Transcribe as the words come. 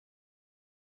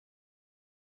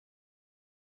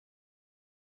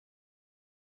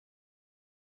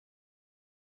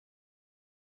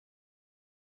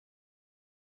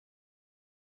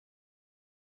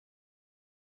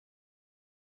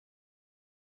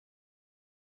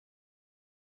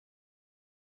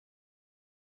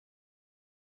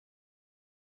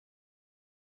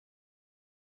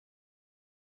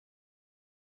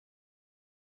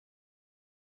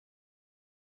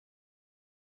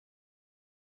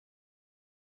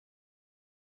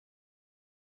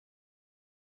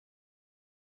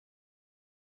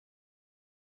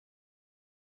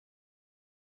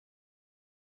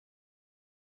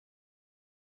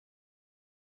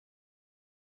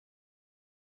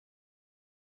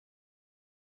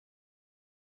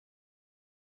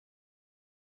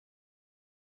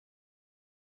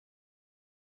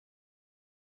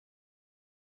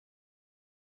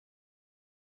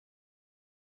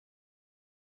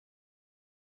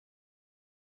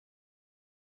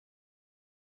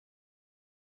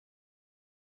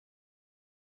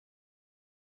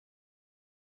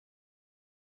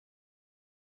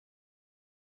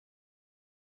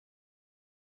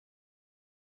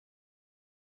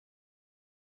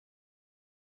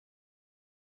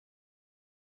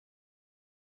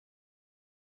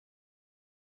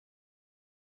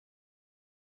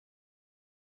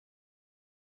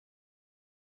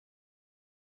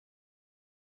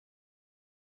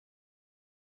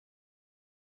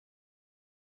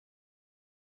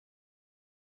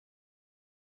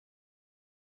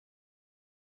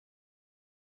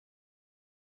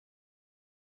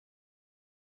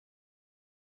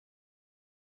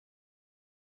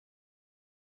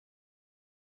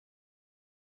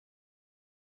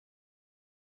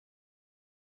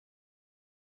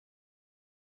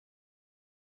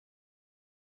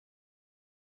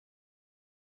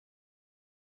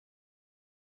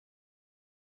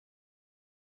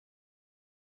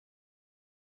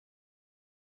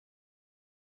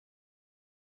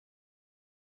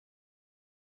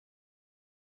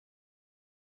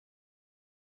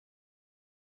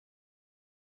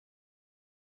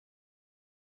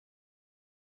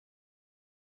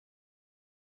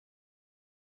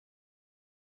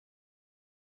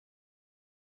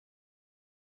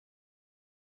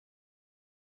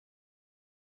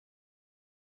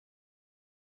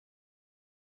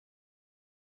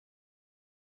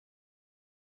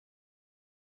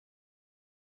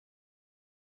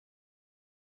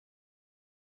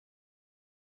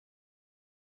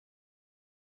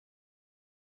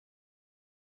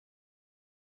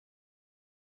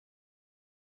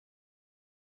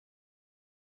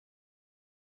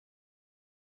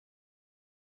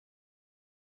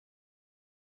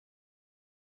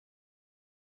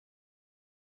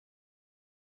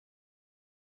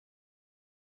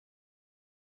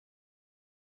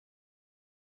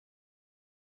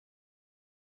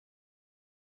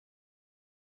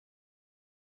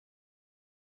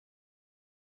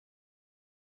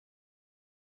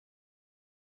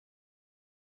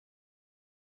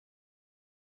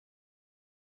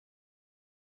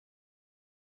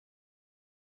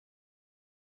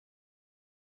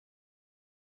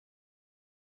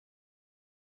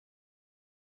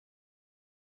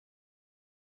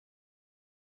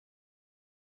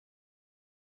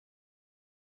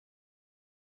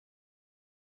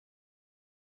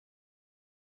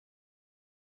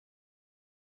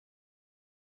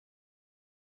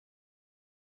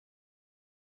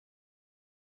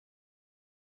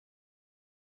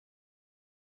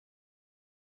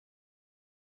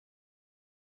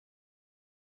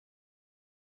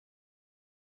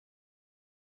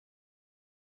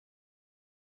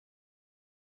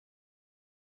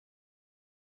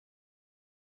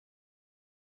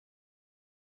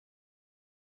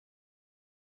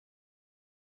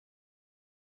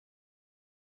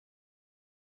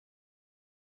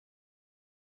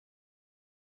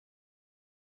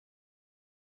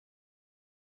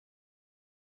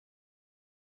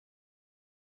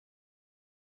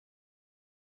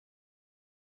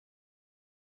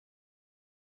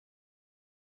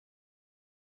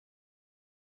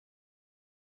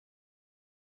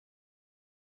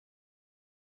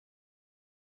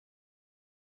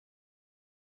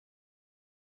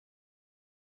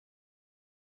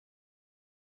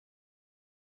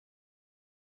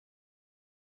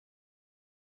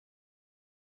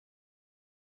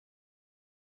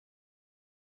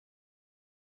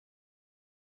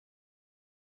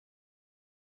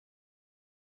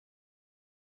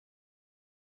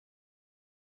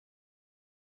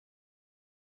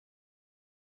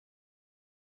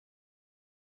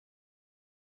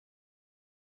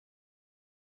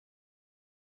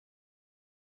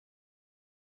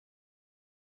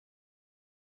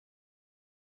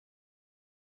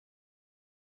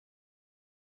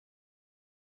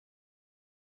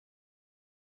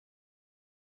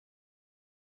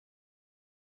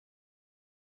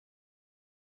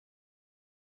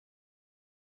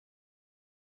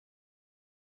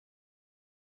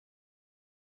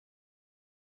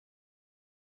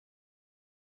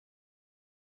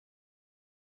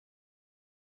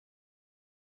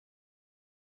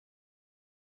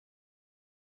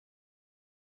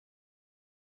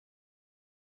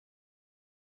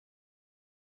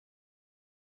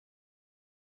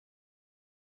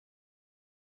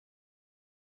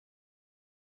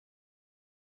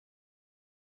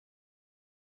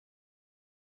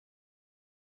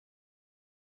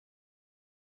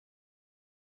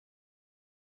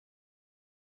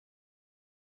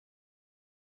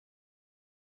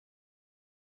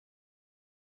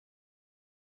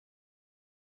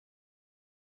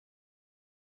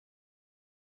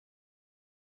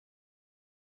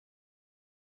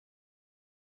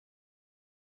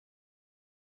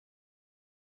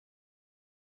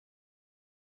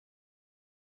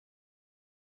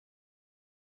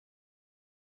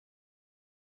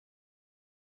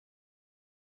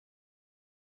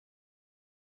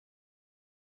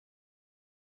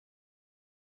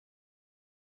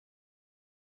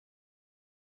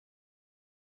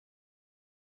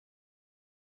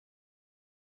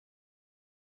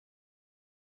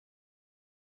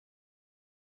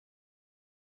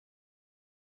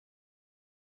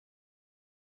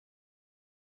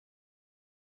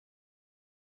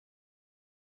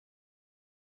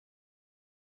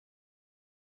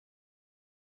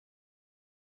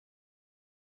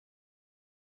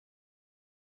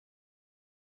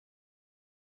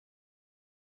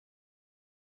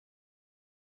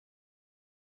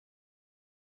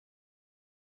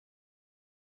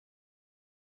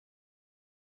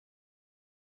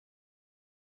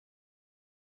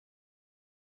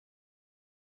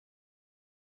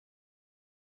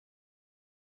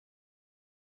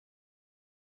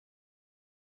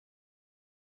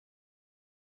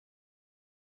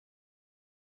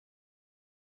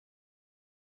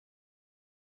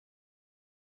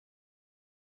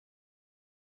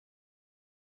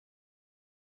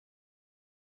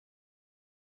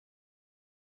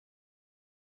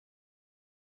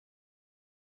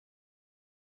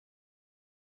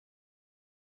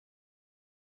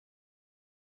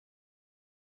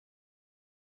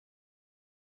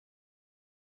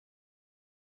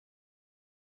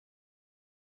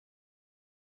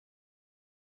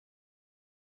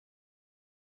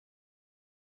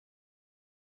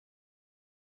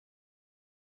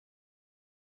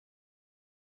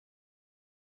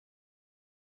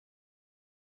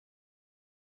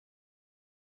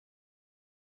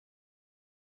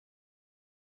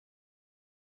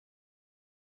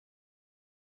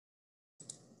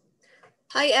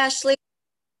Hi, Ashley.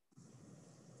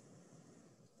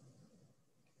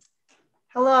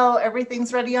 Hello,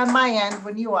 everything's ready on my end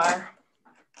when you are.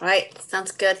 All right,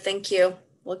 sounds good. Thank you.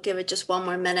 We'll give it just one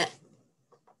more minute.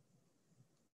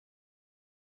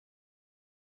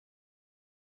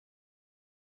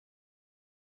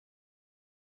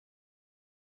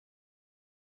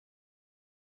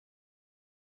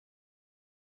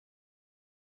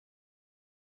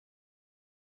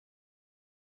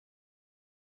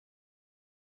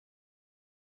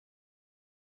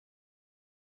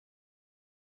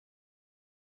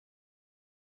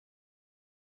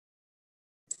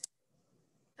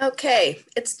 Okay,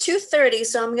 it's 2:30,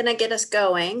 so I'm gonna get us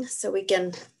going so we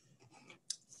can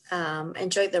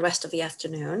enjoy the rest of the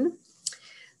afternoon.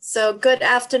 So good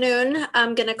afternoon.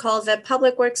 I'm gonna call the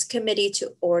Public Works Committee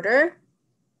to order.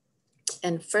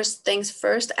 And first things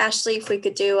first, Ashley, if we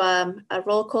could do a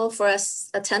roll call for us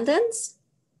attendance.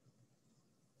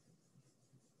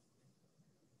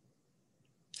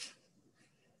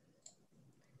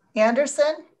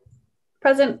 Anderson,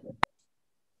 Present.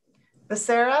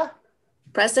 Becerra,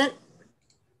 Present.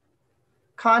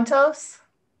 Contos,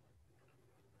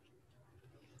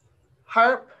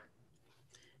 Harp,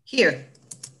 Here.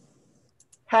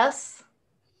 Hess,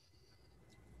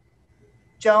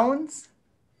 Jones,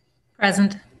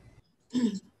 Present.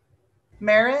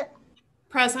 Merritt,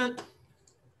 Present.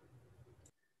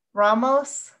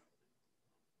 Ramos,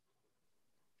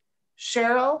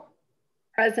 Cheryl,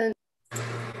 Present.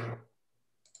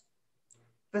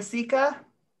 Vasica,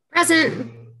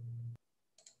 Present.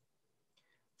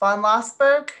 Von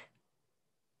Lossberg,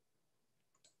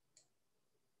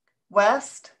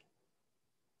 West,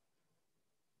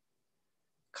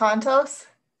 Contos,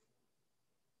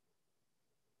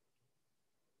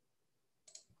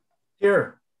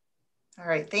 Here. all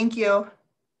right, thank you.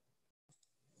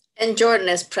 And Jordan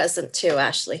is present too,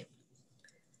 Ashley.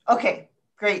 Okay,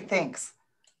 great, thanks.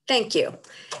 Thank you.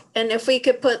 And if we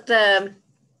could put the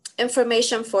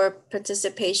information for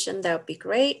participation, that would be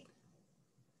great.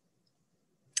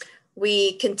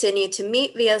 We continue to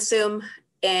meet via Zoom,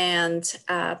 and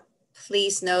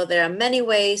please know there are many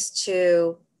ways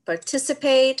to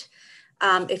participate.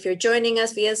 If you're joining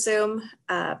us via Zoom,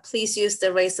 please use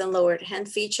the raise and lowered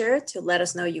hand feature to let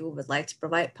us know you would like to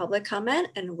provide public comment,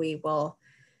 and we will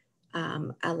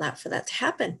allow for that to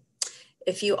happen.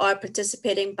 If you are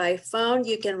participating by phone,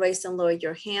 you can raise and lower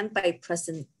your hand by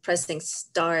pressing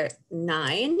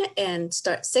 *9 and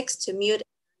 *6 to mute.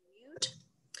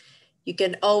 You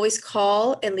can always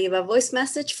call and leave a voice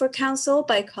message for council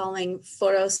by calling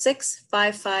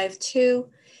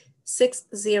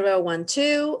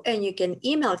 406-552-6012, and you can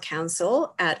email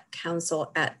council at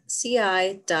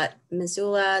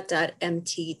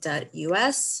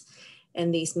council@ci.missoula.mt.us.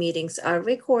 And these meetings are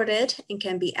recorded and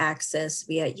can be accessed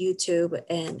via YouTube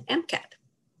and MCAT.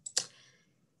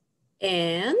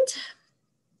 And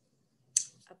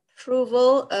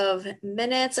approval of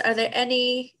minutes. Are there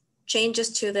any changes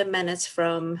to the minutes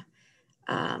from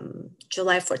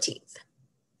July 14th?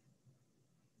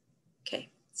 Okay,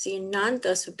 seeing none,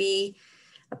 those would be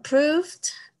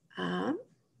approved.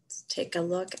 Let's take a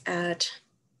look at,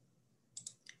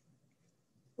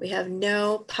 we have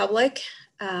no public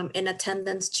in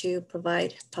attendance to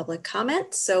provide public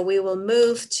comment. So we will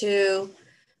move to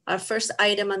our first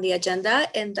item on the agenda,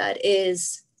 and that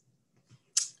is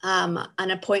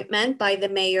an appointment by the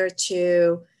mayor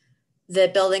to the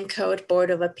Building Code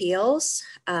Board of Appeals.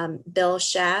 Bill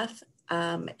Schaaf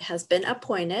has been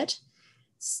appointed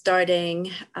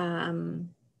starting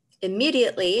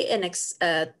immediately, and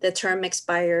the term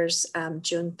expires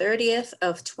June 30th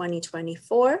of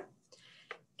 2024.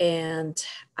 And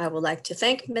I would like to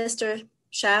thank Mr.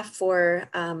 Schaaf for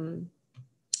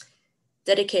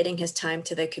dedicating his time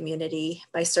to the community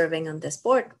by serving on this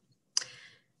board.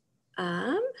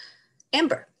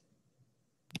 Amber.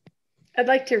 I'd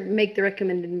like to make the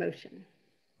recommended motion.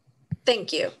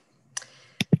 Thank you.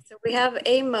 So we have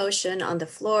a motion on the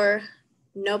floor,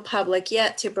 no public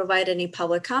yet to provide any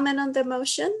public comment on the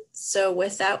motion. So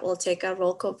with that, we'll take a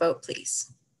roll call vote,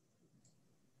 please.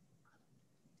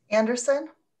 Anderson,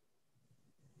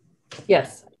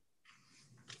 Yes.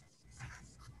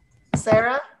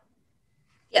 Sarah,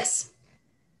 Yes.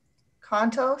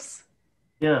 Contos,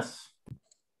 Yes.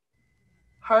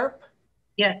 Harp,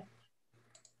 Yes.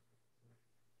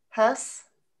 Hess,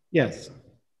 Yes.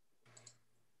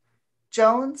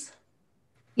 Jones,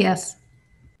 Yes.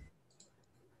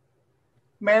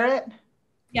 Merritt,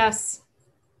 Yes.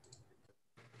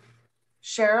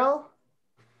 Cheryl,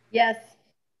 Yes.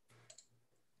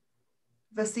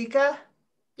 Vasica,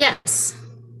 Yes.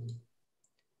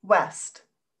 West.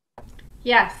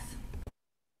 Yes.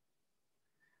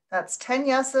 That's 10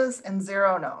 yeses and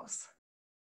 0 nos.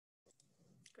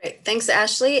 Great, thanks,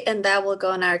 Ashley. And that will go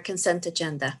on our consent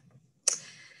agenda.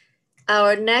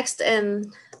 Our next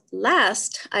and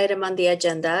last item on the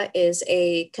agenda is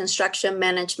a construction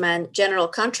management general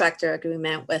contractor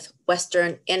agreement with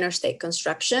Western Interstate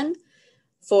Construction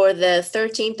for the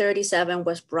 1337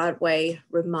 West Broadway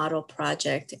remodel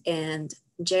project. And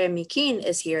Jeremy Keene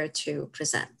is here to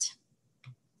present.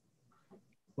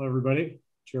 Hello, everybody.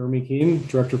 Jeremy Keene,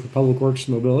 Director for Public Works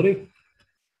and Mobility.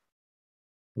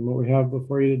 And what we have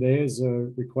before you today is a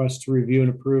request to review and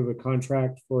approve a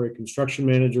contract for a construction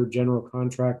manager general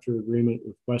contractor agreement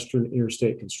with Western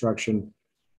Interstate Construction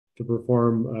to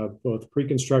perform both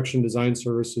pre-construction design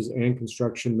services and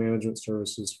construction management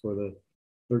services for the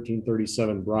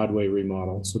 1337 Broadway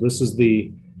remodel. So this is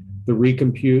the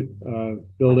recompute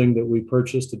building that we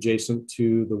purchased adjacent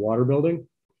to the water building.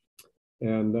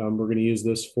 And we're going to use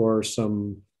this for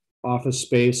some office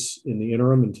space in the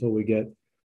interim until we get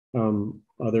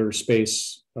other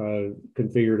space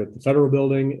configured at the federal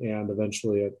building and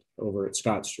eventually over at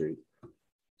Scott Street.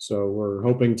 So we're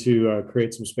hoping to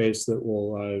create some space that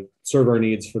will serve our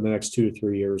needs for the next 2 to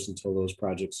 3 years until those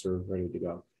projects are ready to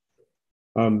go.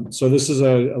 So this is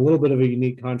a little bit of a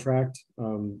unique contract.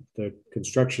 The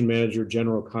construction manager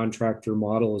general contractor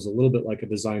model is a little bit like a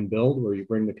design build where you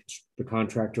bring the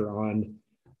contractor on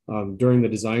during the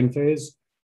design phase,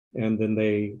 and then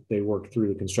they work through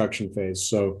the construction phase.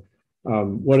 So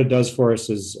what it does for us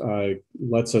is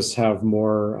lets us have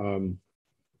more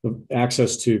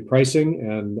access to pricing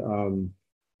and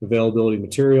availability of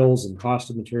materials and cost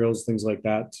of materials, things like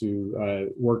that, to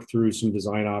work through some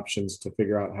design options to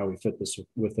figure out how we fit this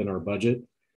within our budget.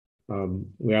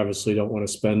 We obviously don't want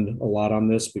to spend a lot on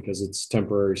this because it's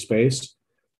temporary space,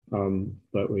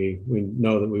 but we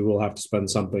know that we will have to spend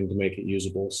something to make it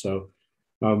usable. So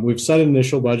we've set an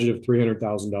initial budget of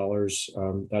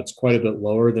 $300,000. That's quite a bit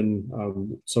lower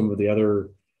than some of the other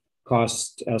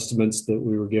cost estimates that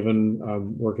we were given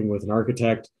working with an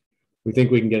architect. We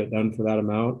think we can get it done for that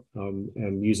amount.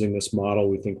 And using this model,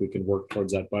 we think we can work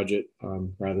towards that budget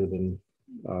rather than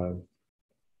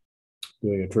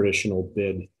doing a traditional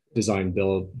design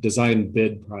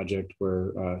bid project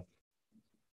where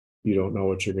you don't know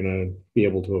what you're going to be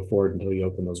able to afford until you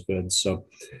open those bids. So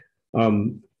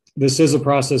this is a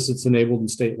process that's enabled in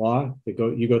state law.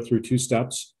 You go through 2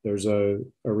 steps. There's a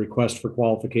request for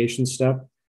qualification step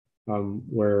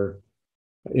where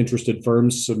interested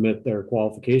firms submit their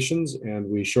qualifications, and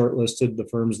we shortlisted the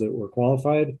firms that were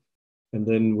qualified, and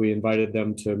then we invited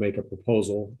them to make a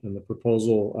proposal. In the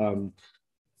proposal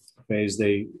phase,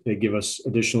 they give us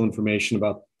additional information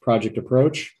about project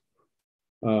approach,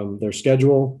 their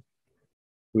schedule.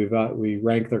 We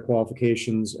rank their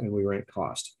qualifications and we rank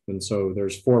cost. And so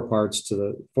there's 4 parts to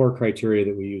the 4 criteria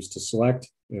that we use to select,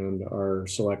 and our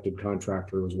selected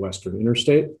contractor was Western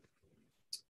Interstate.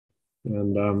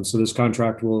 And so this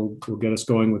contract will get us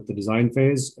going with the design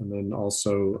phase, and then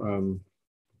also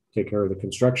take care of the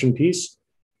construction piece.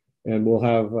 And we'll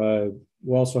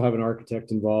also have an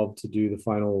architect involved to do the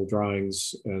final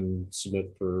drawings and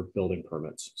submit for building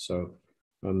permits. So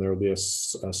there will be a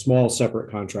small separate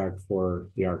contract for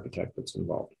the architect that's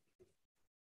involved.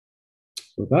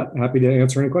 With that, happy to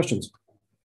answer any questions.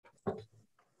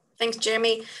 Thanks,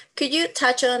 Jeremy. Could you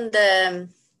touch on the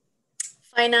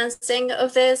financing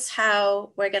of this,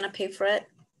 how we're going to pay for it?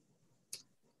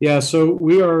 Yeah, so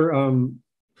we're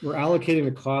allocating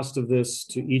the cost of this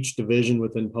to each division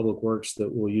within Public Works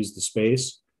that will use the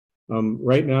space.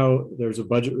 Right now, there's a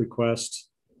budget request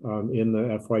in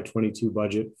the FY22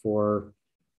 budget for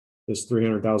this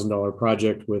 $300,000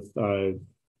 project with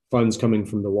funds coming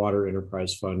from the Water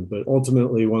Enterprise Fund. But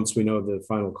ultimately, once we know the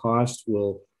final cost,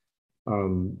 we'll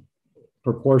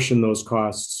proportion those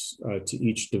costs to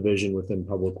each division within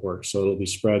Public Works. So it'll be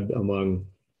spread among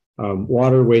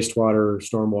water, wastewater,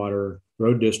 stormwater,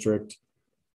 road district,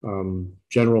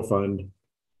 general fund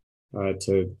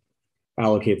to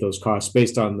allocate those costs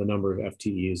based on the number of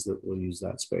FTEs that will use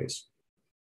that space.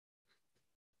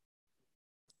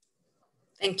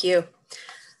 Thank you.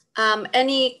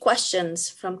 Any questions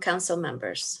from council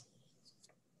members?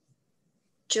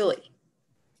 Julie.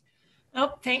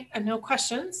 Oh, no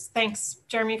questions. Thanks,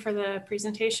 Jeremy, for the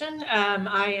presentation.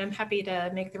 I am happy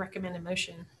to make the recommended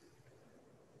motion.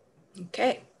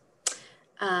 Okay.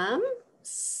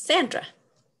 Sandra.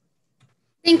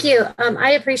 Thank you.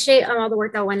 I appreciate all the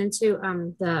work that went into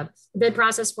the bid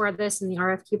process for this and the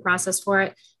RFQ process for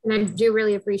it. And I do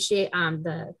really appreciate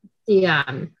the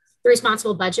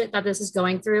responsible budget that this is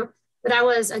going through. But I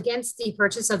was against the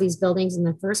purchase of these buildings in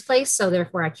the first place. So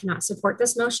therefore I cannot support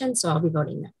this motion. So I'll be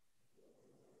voting no.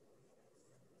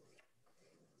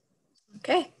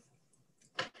 Okay.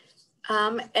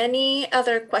 Any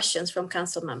other questions from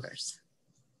council members?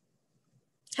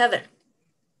 Heather.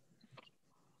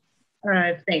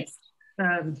 Thanks.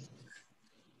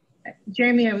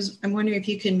 Jeremy, I'm wondering if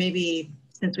you can maybe,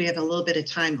 since we have a little bit of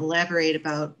time, elaborate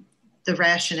about the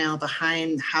rationale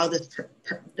behind how the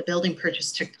building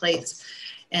purchase took place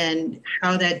and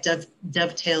how that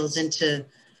dovetails into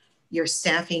your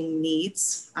staffing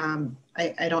needs.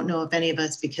 I don't know if any of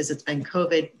us, because it's been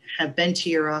COVID, have been to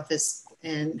your office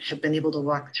and have been able to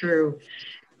walk through.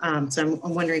 So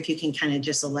I'm wondering if you can kind of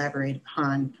just elaborate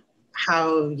upon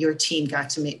how your team got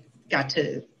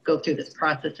to go through this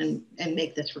process and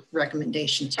make this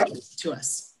recommendation to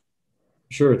us.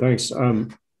 Sure, thanks.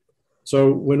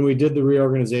 So when we did the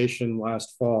reorganization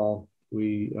last fall,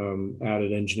 we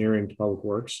added engineering to Public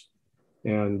Works.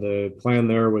 And the plan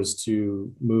there was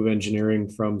to move engineering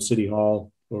from City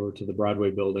Hall over to the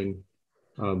Broadway building,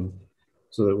 so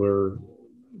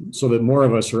that more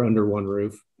of us are under one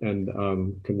roof and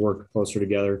can work closer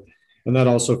together. And that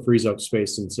also frees up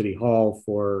space in City Hall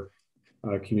for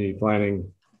community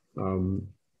planning,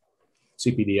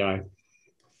 CPDI.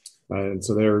 And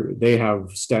so they have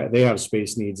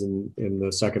space needs in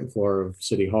the second floor of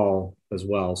City Hall as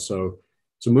well. So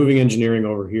moving engineering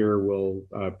over here will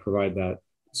provide that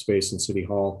space in City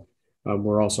Hall.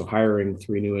 We're also hiring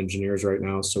 3 new engineers right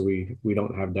now, so we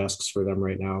don't have desks for them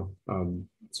right now.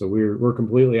 So we're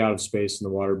completely out of space in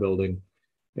the water building,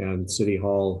 and City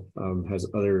Hall has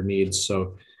other needs.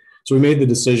 So we made the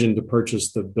decision to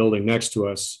purchase the building next to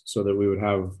us so that we would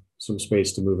have some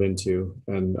space to move into.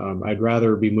 And I'd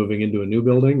rather be moving into a new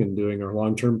building and doing our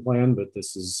long-term plan, but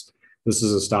this is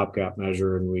a stopgap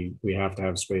measure, and we have to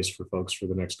have space for folks for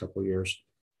the next couple of years.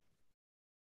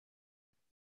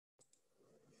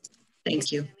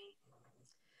 Thank you.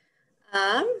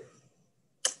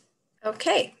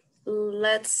 Okay,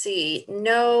 let's see.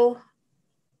 No,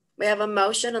 we have a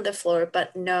motion on the floor,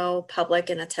 but no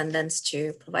public in attendance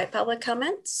to provide public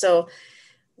comment. So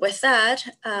with that,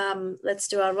 let's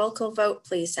do a roll call vote,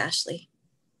 please, Ashley.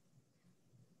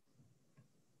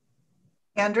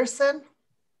 Anderson,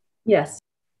 Yes.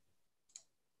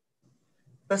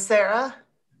 Becerra,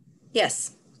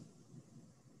 Yes.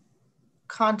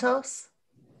 Contos,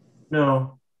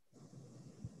 No.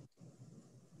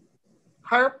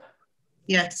 Harp,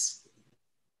 Yes.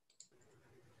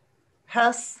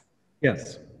 Hess,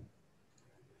 Yes.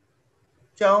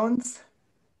 Jones,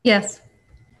 Yes.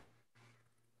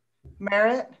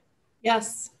 Merritt,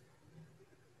 Yes.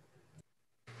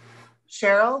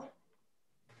 Cheryl,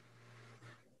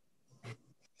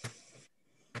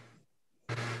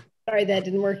 Sorry, that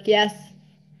didn't work. Yes.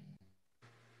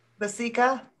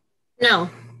 Basika, No.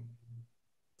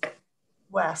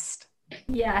 West.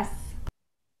 Yes.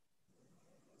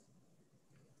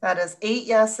 That is 8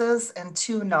 yeses and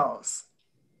 2 nos.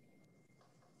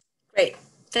 Great.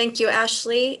 Thank you,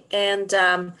 Ashley. And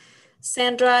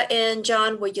Sandra and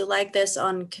John, would you like this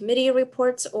on committee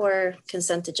reports or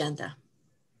consent agenda?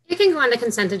 You can go on the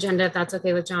consent agenda if that's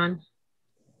okay with John.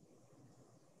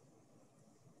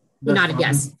 You nodded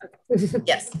yes.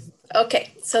 Yes.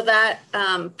 Okay. So that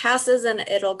passes and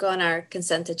it'll go on our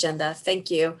consent agenda. Thank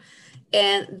you.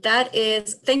 And that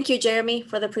is, thank you, Jeremy,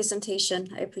 for the presentation.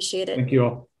 I appreciate it. Thank you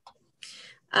all.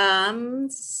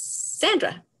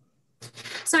 Sandra.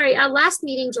 Sorry, last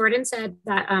meeting, Jordan said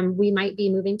that we might be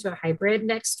moving to a hybrid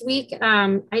next week.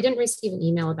 I didn't receive an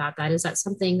email about that. Is that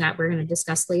something that we're going to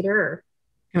discuss later? Or?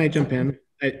 Can I jump in?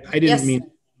 I didn't Yes. mean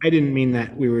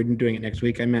that we were doing it next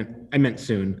week. I meant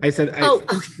soon. I said Oh,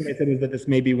 what I said was that this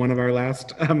may be one of our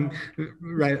last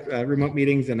remote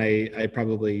meetings, and I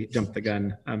probably jumped the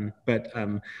gun. But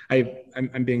I'm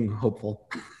being hopeful.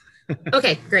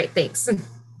 okay, great, thanks.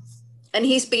 And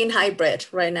he's being hybrid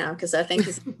right now because I think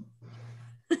he's.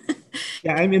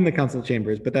 Yeah, I'm in the council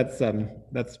chambers, but that's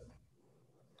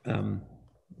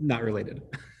not related.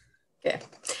 Okay.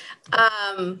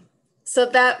 So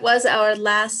that was our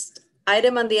last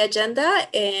item on the agenda.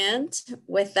 And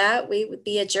with that, we would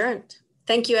be adjourned.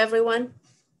 Thank you, everyone.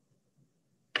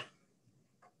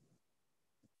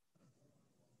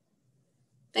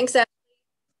 Thanks, Ashley.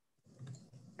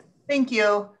 Thank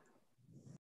you.